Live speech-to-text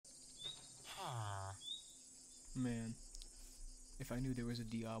Man, if I knew there was a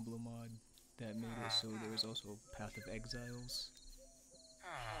Diablo mod that made it so there was also Path of Exiles,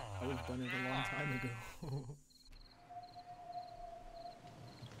 I would have done it a long time ago.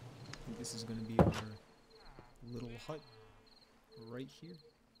 I think this is gonna be our little hut right here.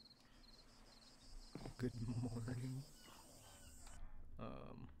 Good morning.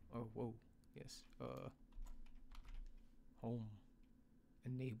 Oh, whoa. Yes. Home.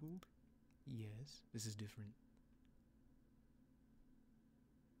 Enabled? Yes. This is different.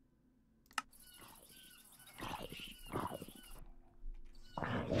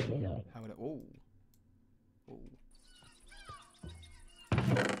 How would I? Oh. Oh.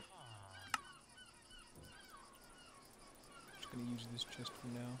 Just gonna use this chest for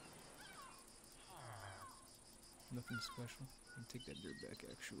now. Nothing special. I'll take that dirt back,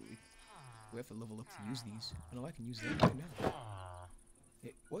 actually. We have to level up to use these. I know I can use them right now.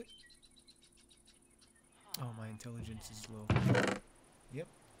 Hey, what? Oh, my intelligence is low. Yep.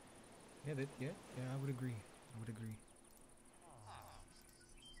 Yeah, I would agree. I would agree.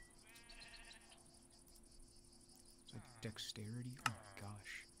 It's like dexterity? Oh my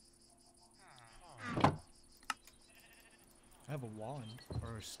gosh. I have a wand,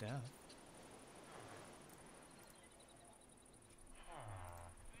 or a staff.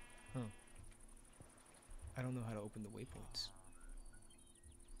 Huh. I don't know how to open the waypoints.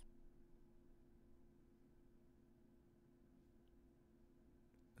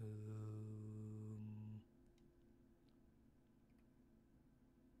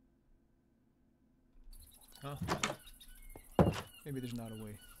 Huh. Maybe there's not a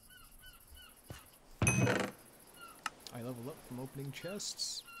way. I level up from opening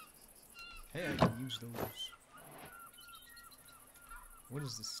chests. Hey, I can use those. What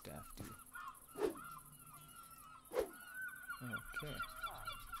does the staff do? Okay.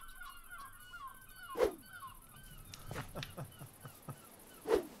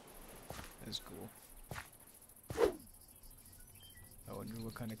 That's cool. I wonder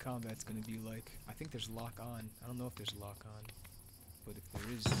what kind of combat's gonna be like. I think there's lock on. I don't know if there's lock on, but if there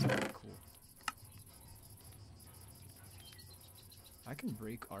is, that'd be cool. I can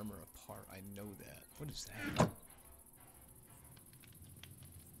break armor apart. I know that. What is that?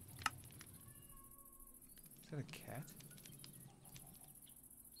 Is that a cat?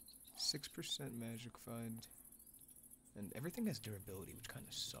 6% magic find. And everything has durability, which kind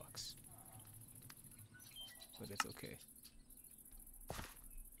of sucks. But it's okay.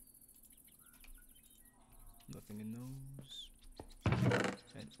 Nothing in those.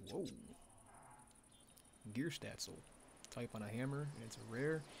 And whoa. Gear stats will type on a hammer, and it's a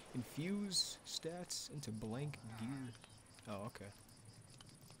rare. Infuse stats into blank gear. Oh, okay.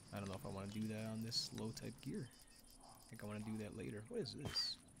 I don't know if I want to do that on this low type gear. I think I want to do that later. What is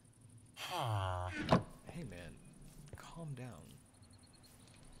this? Hey man, calm down.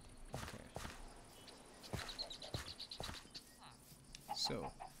 Okay.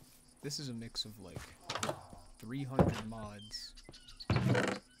 So, this is a mix of like 300 mods,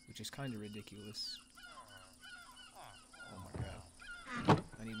 which is kind of ridiculous. Oh my god.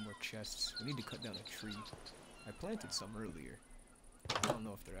 I need more chests. We need to cut down a tree. I planted some earlier. I don't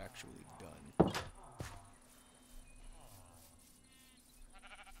know if they're actually done.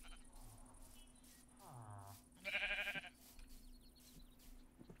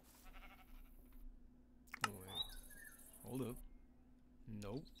 Oh, wait. Hold up.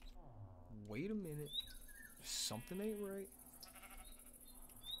 Nope. Wait a minute. Something ain't right.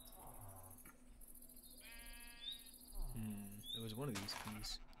 It was one of these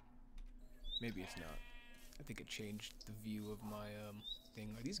keys. Maybe it's not. I think it changed the view of my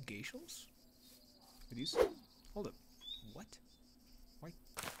thing. Are these geishas? Are these? Hold up. What? Why?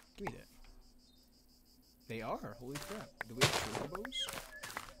 Give me that. They are. Holy crap. Do we have chocobos?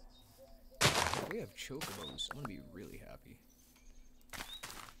 If we have chocobos, I'm gonna be really happy.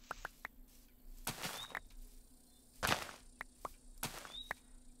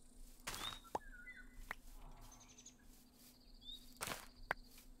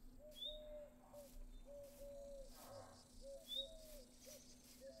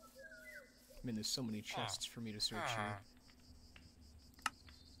 I mean, there's so many chests for me to search here.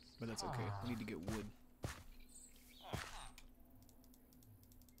 But that's okay. We need to get wood.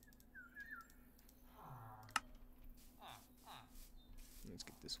 Let's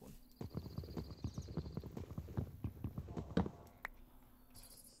get this one.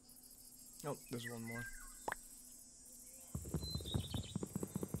 Oh, there's one more.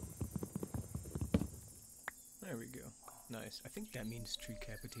 There we go. Nice. I think that means Tree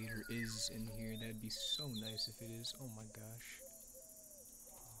Capitator is in here. That'd be so nice if it is. Oh my gosh.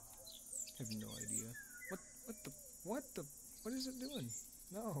 I have no idea. What the? is it doing?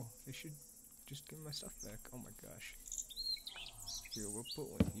 No, they should just give me my stuff back. Oh my gosh. Here, we'll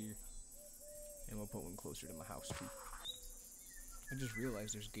put one here. And we'll put one closer to my house, too. I just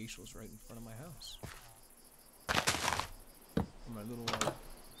realized there's geishas right in front of my house. Or my little,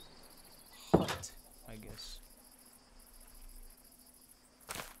 hut, I guess.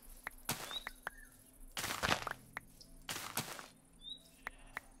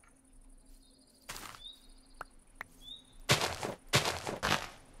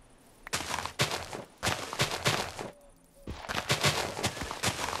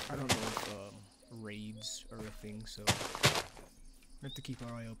 I don't know if, raids are a thing, so we have to keep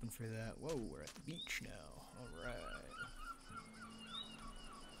our eye open for that. Whoa, we're at the beach now. Alright.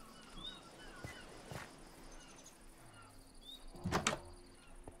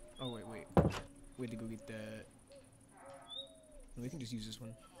 Oh, wait. We had to go get that. We can just use this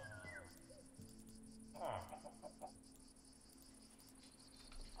one.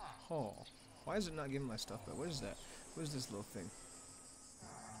 Oh. Why is it not giving my stuff back? What is that? What is this little thing?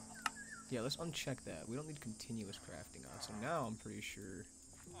 Yeah, let's uncheck that. We don't need continuous crafting on. So now I'm pretty sure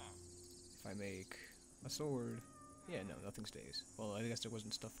if I make a sword... Yeah, no, nothing stays. Well, I guess there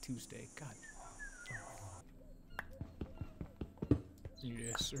wasn't stuff to stay. God.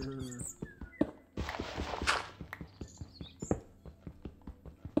 Yes, sir.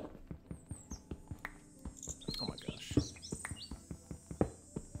 Oh my gosh.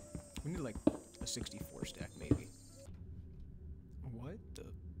 We need like a 64 stack, maybe. What the...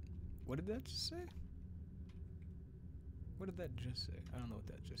 What did that just say? What did that just say? I don't know what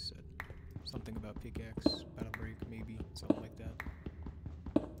that just said. Something about pickaxe, battle break, maybe. Something like that.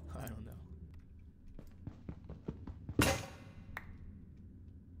 I don't know.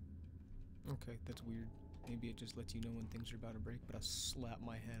 Okay, that's weird. Maybe it just lets you know when things are about to break, but I slap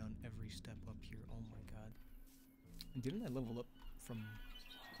my head on every step up here. Oh my god. And didn't I level up from...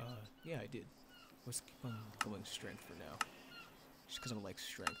 yeah, I did. Let's keep on going strength for now. Just because I like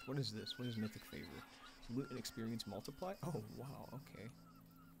strength. What is this? What is mythic favor? Loot and experience multiply? Oh, wow, okay.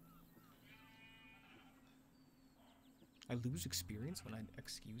 I lose experience when I...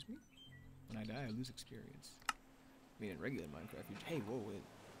 Excuse me? When I die, I lose experience. I mean, in regular Minecraft, you... Hey, whoa, wait.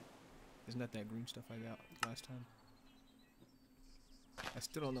 Isn't that green stuff I got last time? I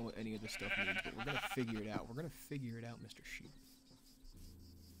still don't know what any of this stuff means, but we're gonna figure it out. We're gonna figure it out, Mr. Sheep.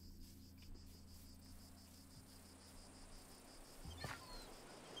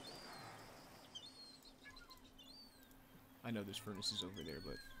 I know there's furnaces over there,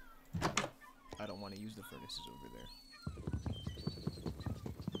 but I don't want to use the furnaces over there.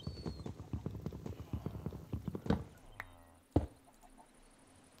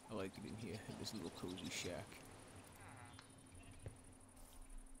 I like it in here, in this little cozy shack.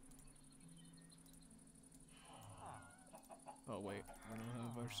 Oh wait, we don't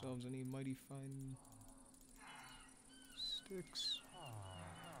have ourselves any mighty fine sticks.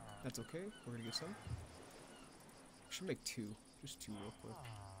 That's okay, we're gonna get some. Should make two, just two real quick.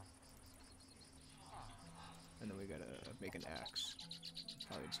 And then we gotta make an axe.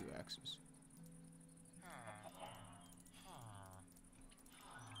 Probably 2 axes.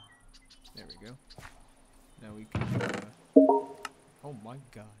 There we go. Now we can, oh my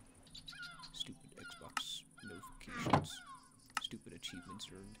god. Stupid Xbox notifications. Stupid achievements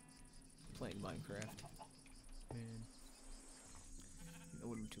earned. Playing Minecraft. And in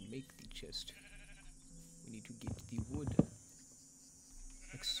order to make the chest, we need to get the wood.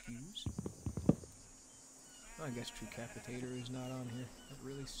 Excuse? I guess Truecapitator is not on here. That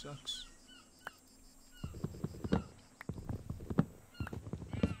really sucks. At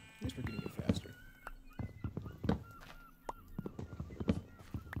least we're getting it faster.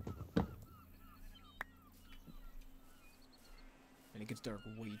 And it gets dark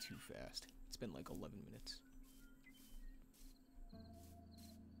way too fast. It's been like 11 minutes.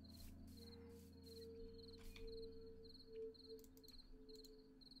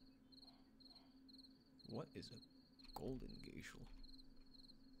 What is a golden geisha?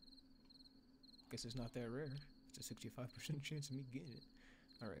 Guess it's not that rare. It's a 65% chance of me getting it.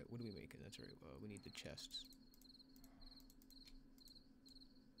 Alright, what are we making? That's right, we need the chests.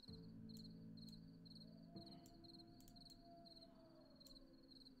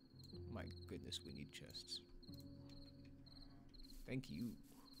 My goodness, we need chests. Thank you.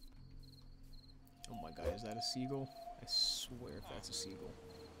 Oh my god, is that a seagull? I swear if that's a seagull.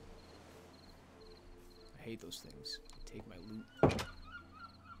 I hate those things. They take my loot.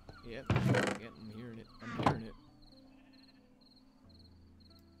 Yep, I'm hearing it. I'm hearing it.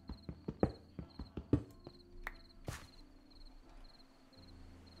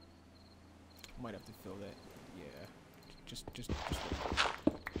 Might have to fill that. Yeah. Just.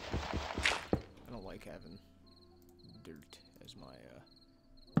 I don't like having dirt as my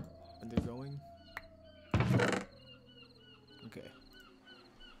undergoing. Okay.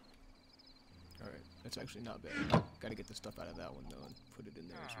 Alright, that's actually not bad. Gotta get the stuff out of that one though and put it in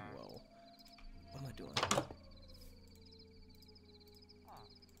there as well. What am I doing?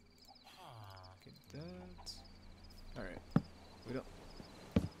 Get that. Alright. We don't.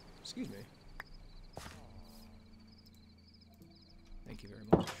 Excuse me. Thank you very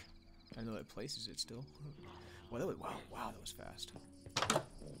much. I know that places it still. Wow, that was, wow, that was fast. I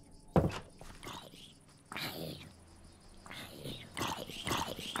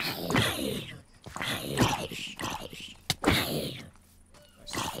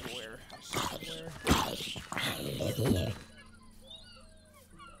swear.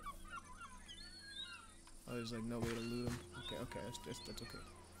 Oh, there's like no way to loot him. Okay, that's okay.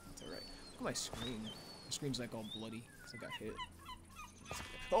 That's alright. Look at my screen. The screen's like all bloody because I got hit.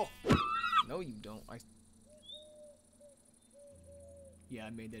 Oh! No, you don't. Yeah, I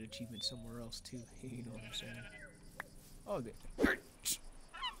made that achievement somewhere else too. You know what I'm saying? Oh,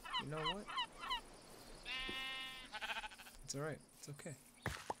 you know what? It's alright. It's okay.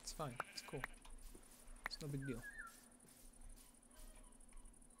 It's fine. It's cool. It's no big deal.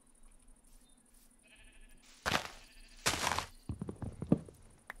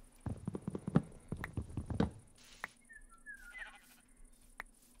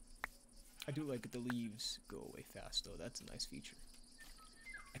 I do like that the leaves go away fast, though. That's a nice feature.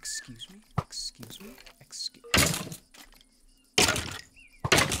 Excuse me? Excuse me? Excuse me?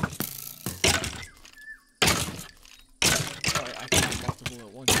 Alright, I can do multiple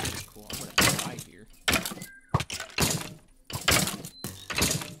at once. That's cool. I'm gonna die here.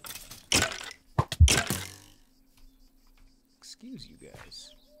 Excuse you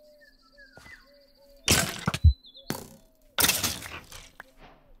guys.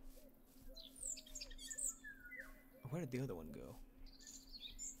 Where did the other one go?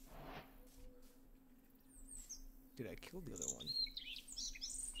 Did I kill the other one?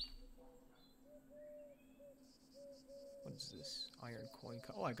 What is this? Iron coin.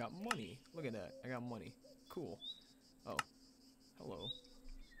 Oh, I got money. Look at that. I got money. Cool. Oh. Hello.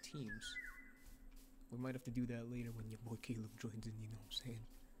 Teams. We might have to do that later when your boy Caleb joins in, you know what I'm saying?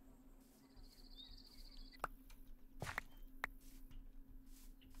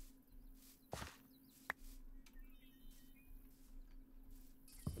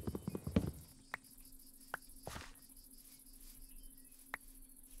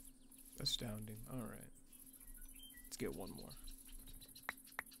 Astounding. Alright. Let's get one more.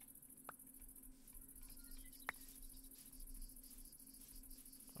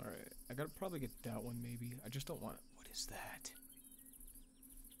 Alright. I gotta probably get that one maybe. I just don't want it. What is that?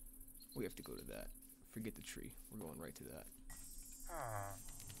 We have to go to that. Forget the tree. We're going right to that.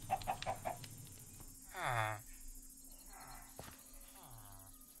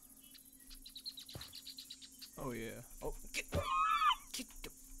 Oh yeah. Oh, get the...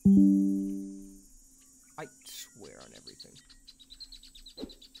 I swear on everything.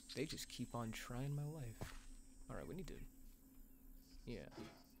 They just keep on trying my life. Alright, we need to... Yeah.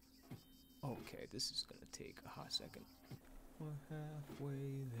 Okay, this is gonna take a hot second. We're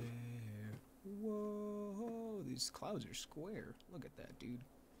halfway there. Whoa, these clouds are square. Look at that, dude.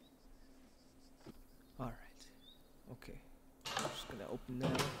 Alright. Okay. I'm just gonna open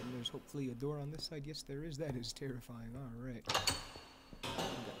that up, and there's hopefully a door on this side. Yes, there is. That is terrifying. Alright.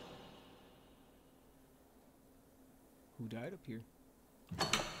 Who died up here?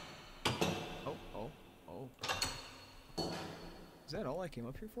 Oh. Is that all I came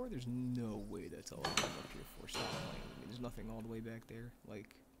up here for? There's no way that's all I came up here for. Stop playing with me. There's nothing all the way back there.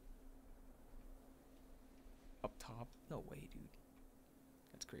 Like, up top? No way, dude.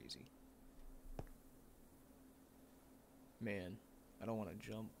 That's crazy. Man, I don't want to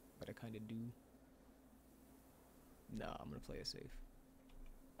jump, but I kind of do. Nah, I'm gonna play it safe.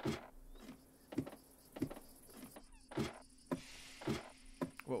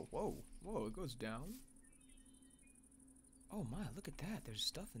 Whoa, it goes down? Oh my, look at that, there's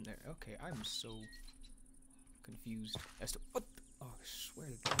stuff in there. Okay, I'm so confused as to what the, oh, I swear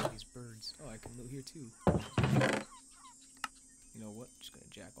to God, these birds. Oh, I can loot here too. You know what, just gonna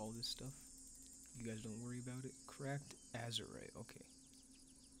jack all this stuff. You guys don't worry about it. Cracked azurite, okay.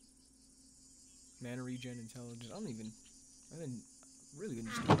 Mana regen, intelligence, I didn't really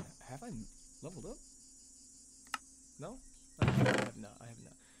understand. Have I leveled up? No? I have not.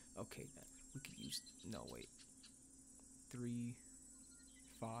 Okay, we could use, no wait. 3,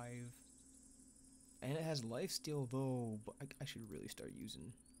 5, and it has lifesteal though, but I should really start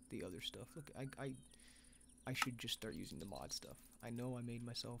using the other stuff. Look, I should just start using the mod stuff. I know I made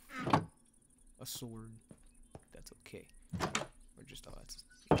myself a sword. That's okay. Or just, oh, that's...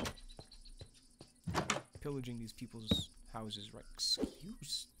 Pillaging these people's houses, right?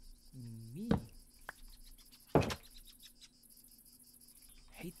 Excuse me.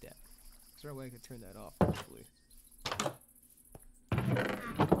 Hate that. Is there a way I could turn that off, hopefully?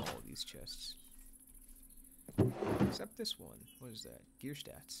 All these chests. Except this one. What is that? Gear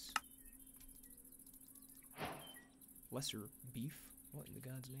stats. Lesser beef? What in the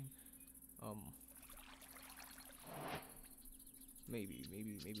God's name? Maybe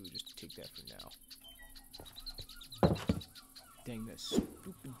we just take that for now. Dang, that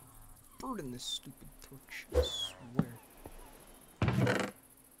stupid bird in this stupid torch, I swear.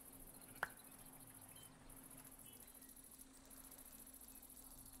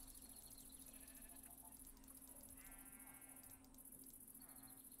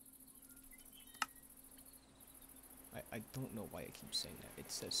 I don't know why I keep saying that.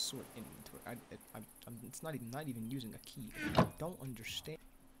 It says sort inventory. It's not even using a key. I don't understand.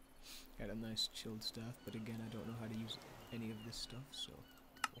 Got a nice chilled stuff, but again, I don't know how to use any of this stuff, so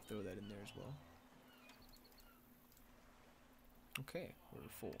we'll throw that in there as well. Okay, we're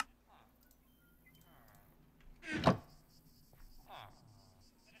full.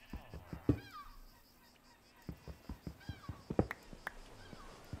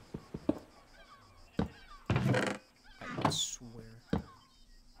 I swear.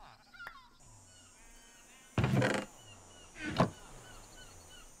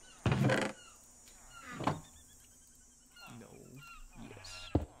 No. Yes.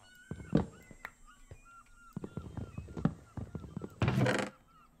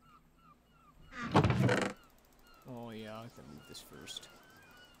 Oh yeah, I have to move this first.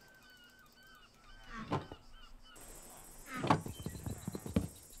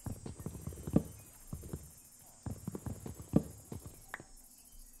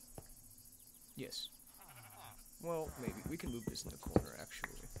 Yes. Well, maybe. We can move this in the corner,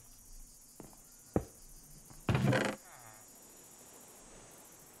 actually.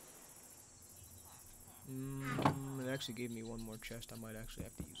 It actually gave me one more chest. I might actually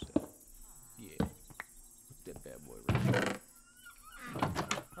have to use that. Yeah. Put that bad boy right there.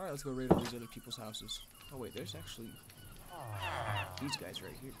 Alright, let's go raid all these other people's houses. Oh wait, there's actually these guys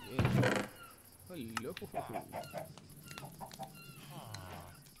right here. Yeah. Hello.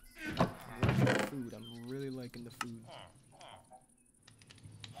 I'm liking the food. I'm really liking the food.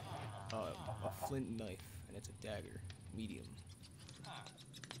 A flint knife, and it's a dagger. Medium.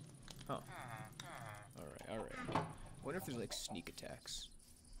 Huh. Alright. Wonder if there's like sneak attacks.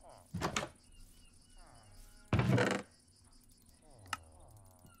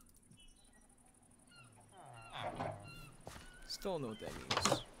 Still don't know what that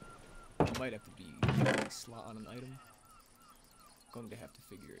means. It might have to be a slot on an item. Going to have to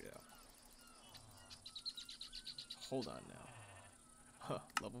figure it out. Hold on now. Huh,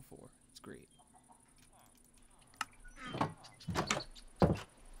 level 4. It's great.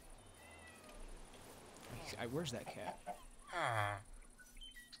 Where's that cat?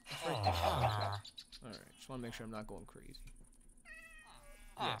 It's right there. Alright, just want to make sure I'm not going crazy.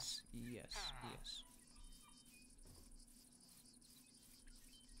 Yes.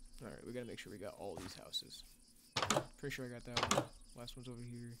 Alright, we gotta make sure we got all these houses. Pretty sure I got that one. Last one's over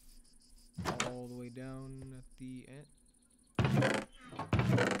here. All the way down at the end.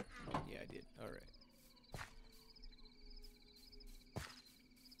 Yeah, I did. Alright.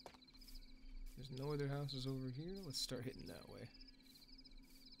 There's no other houses over here. Let's start hitting that way.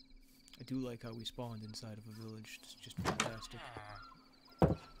 I do like how we spawned inside of a village. It's just fantastic.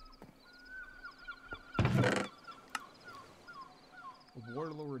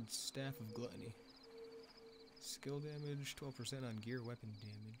 Warlord's Staff of Gluttony. Skill damage, 12% on gear weapon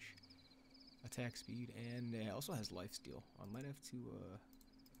damage. Attack speed, and it also has lifesteal. I might have to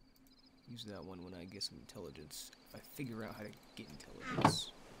use that one when I get some intelligence. If I figure out how to get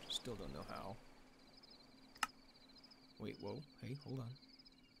intelligence. Still don't know how. Wait, whoa. Hey, hold on.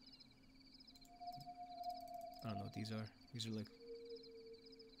 I don't know what these are. These are like...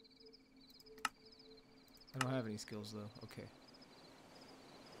 I don't have any skills though. Okay.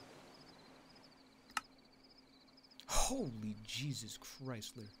 Holy Jesus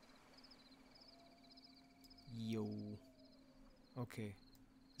Chrysler. Yo. Okay.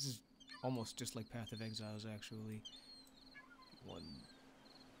 This is almost just like Path of Exiles, actually. 1,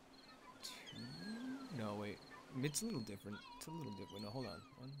 2... No, wait. It's a little different. No, hold on.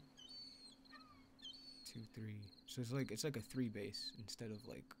 1, 2, 3. So it's like a 3 base instead of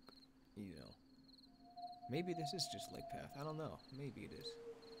like, you know. Maybe this is just like Path. I don't know. Maybe it is.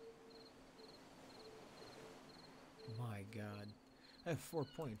 my god. I have 4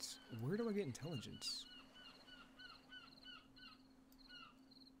 points. Where do I get intelligence?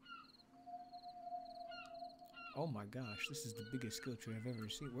 Oh my gosh, this is the biggest skill tree I've ever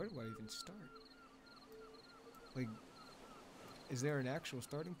seen. Where do I even start? Like, is there an actual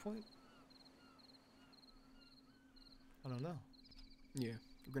starting point? I don't know. Yeah,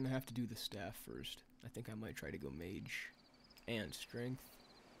 we're gonna have to do the staff first. I think I might try to go mage. And strength.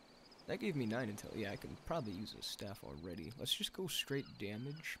 That gave me 9 intel. Yeah, I can probably use a staff already. Let's just go straight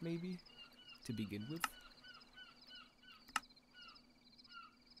damage, maybe, to begin with.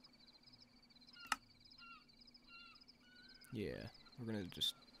 Yeah, we're gonna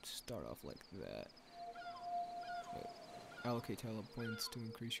just start off like that. Allocate talent points to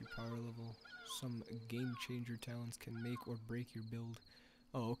increase your power level. Some game changer talents can make or break your build.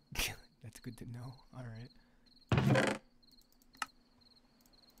 Oh, that's good to know. Alright.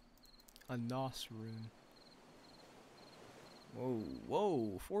 A Nos rune. Whoa,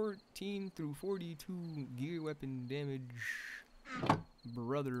 whoa. 14 through 42 gear weapon damage.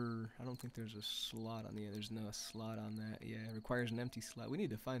 Brother. I don't think there's a slot on the end. There's no slot on that. Yeah, it requires an empty slot. We need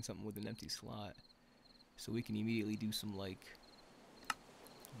to find something with an empty slot. So we can immediately do some, like,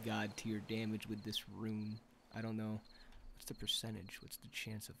 god tier damage with this rune. I don't know. What's the percentage? What's the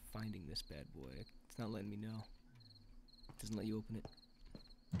chance of finding this bad boy? It's not letting me know. It doesn't let you open it.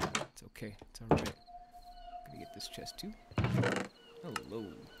 It's okay. It's alright. Gonna get this chest too. Hello.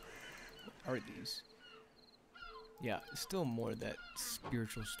 What are these? Yeah, still more of that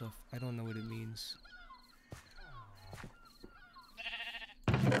spiritual stuff. I don't know what it means.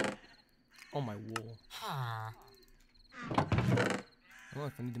 Oh, my wool. Well,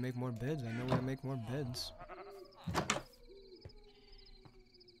 if I need to make more beds, I know where to make more beds.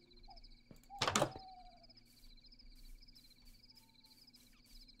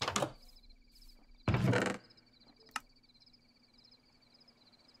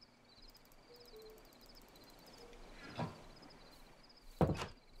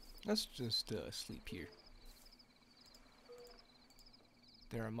 Let's just sleep here.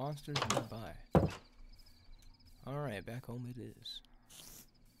 There are monsters nearby. Alright, back home it is.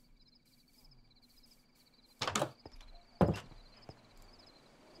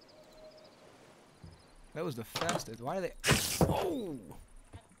 That was the fastest. Why are they... Oh!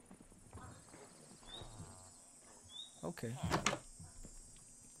 Okay.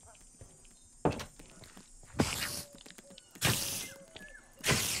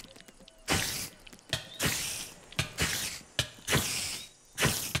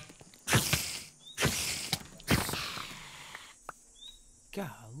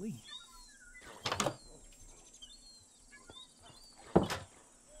 Golly.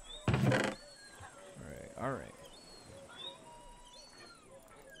 Alright.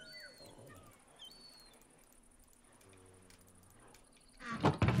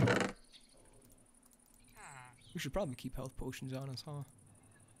 We should probably keep health potions on us, huh?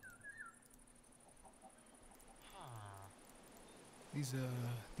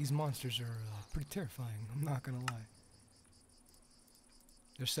 These monsters are pretty terrifying, I'm not gonna lie.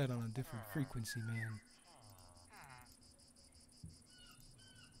 They're set on a different frequency, man.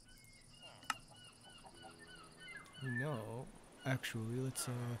 You know, actually, let's,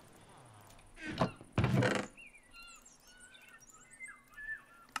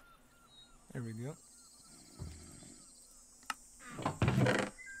 there we go.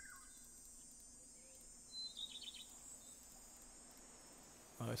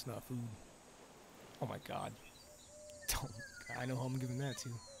 Oh, it's not food. Oh my god. Oh, I know who I'm giving that to.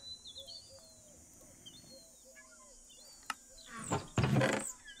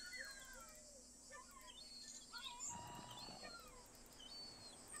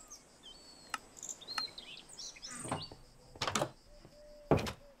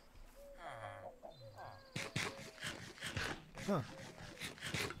 Huh.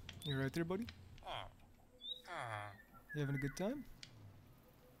 You right there, buddy? You having a good time?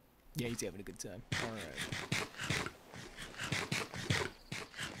 Yeah, he's having a good time. Alright.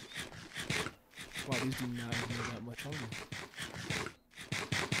 Wow, these do not have that much hunger.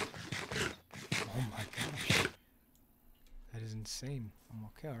 Oh my gosh. That is insane. I'm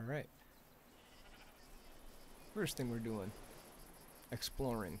okay, alright. First thing we're doing.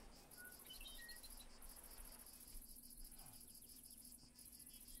 Exploring.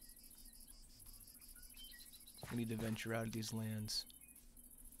 We need to venture out of these lands.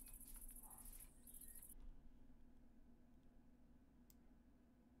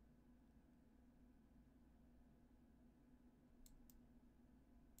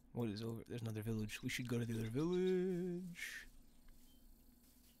 What is over? There's another village. We should go to the other village.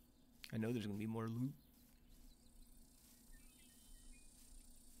 I know there's gonna be more loot.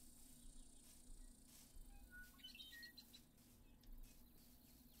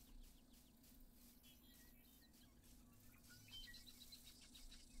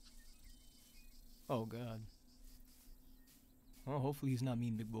 Oh god. Well, hopefully he's not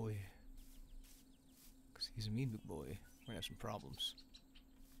mean, big boy. Because he's a mean big boy. We're gonna have some problems.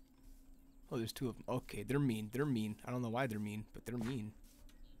 Oh, there's two of them. Okay, they're mean. They're mean. I don't know why they're mean, but they're mean.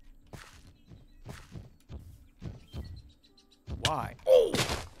 Why? Oh!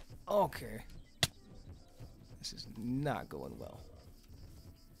 Okay. This is not going well.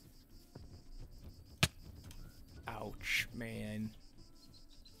 Ouch, man.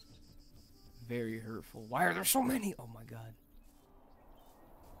 Very hurtful. Why are there so many? Oh my god.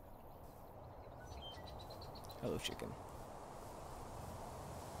 Hello, chicken.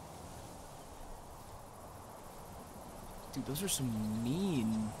 Dude, those are some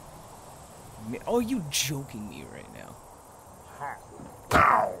mean... Oh, you joking me right now.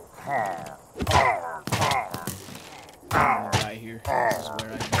 I'm gonna die here. This is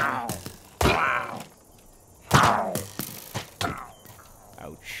where I die.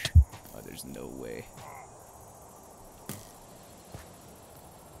 Ouch. Oh, there's no way.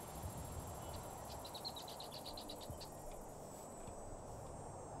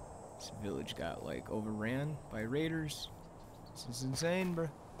 This village got, like, overran by raiders. This is insane, bruh.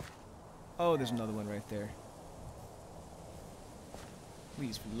 Oh, there's another one right there.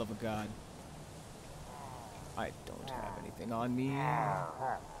 Please, for the love of God. I don't have anything on me.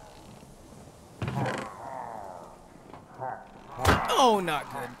 Oh,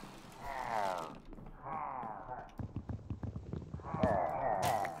 not good.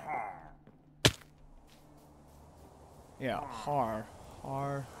 Yeah, har.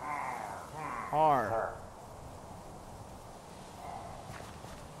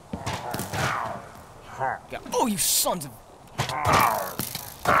 God. Oh, you sons of...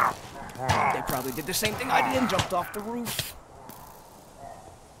 They probably did the same thing I did and jumped off the roof.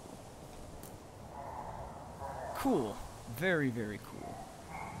 Cool. Very, very cool.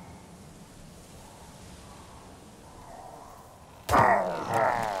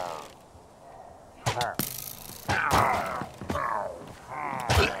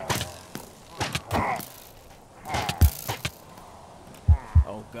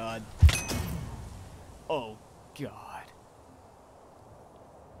 Oh, God. Oh, God.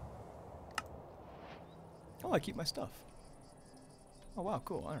 Oh, I keep my stuff. Oh, wow,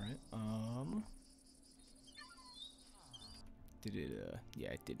 cool. Alright. Did it, yeah,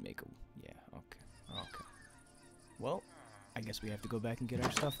 it did make a... Yeah, okay. Okay. Well, I guess we have to go back and get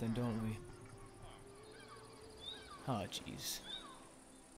our stuff then, don't we? Oh, jeez.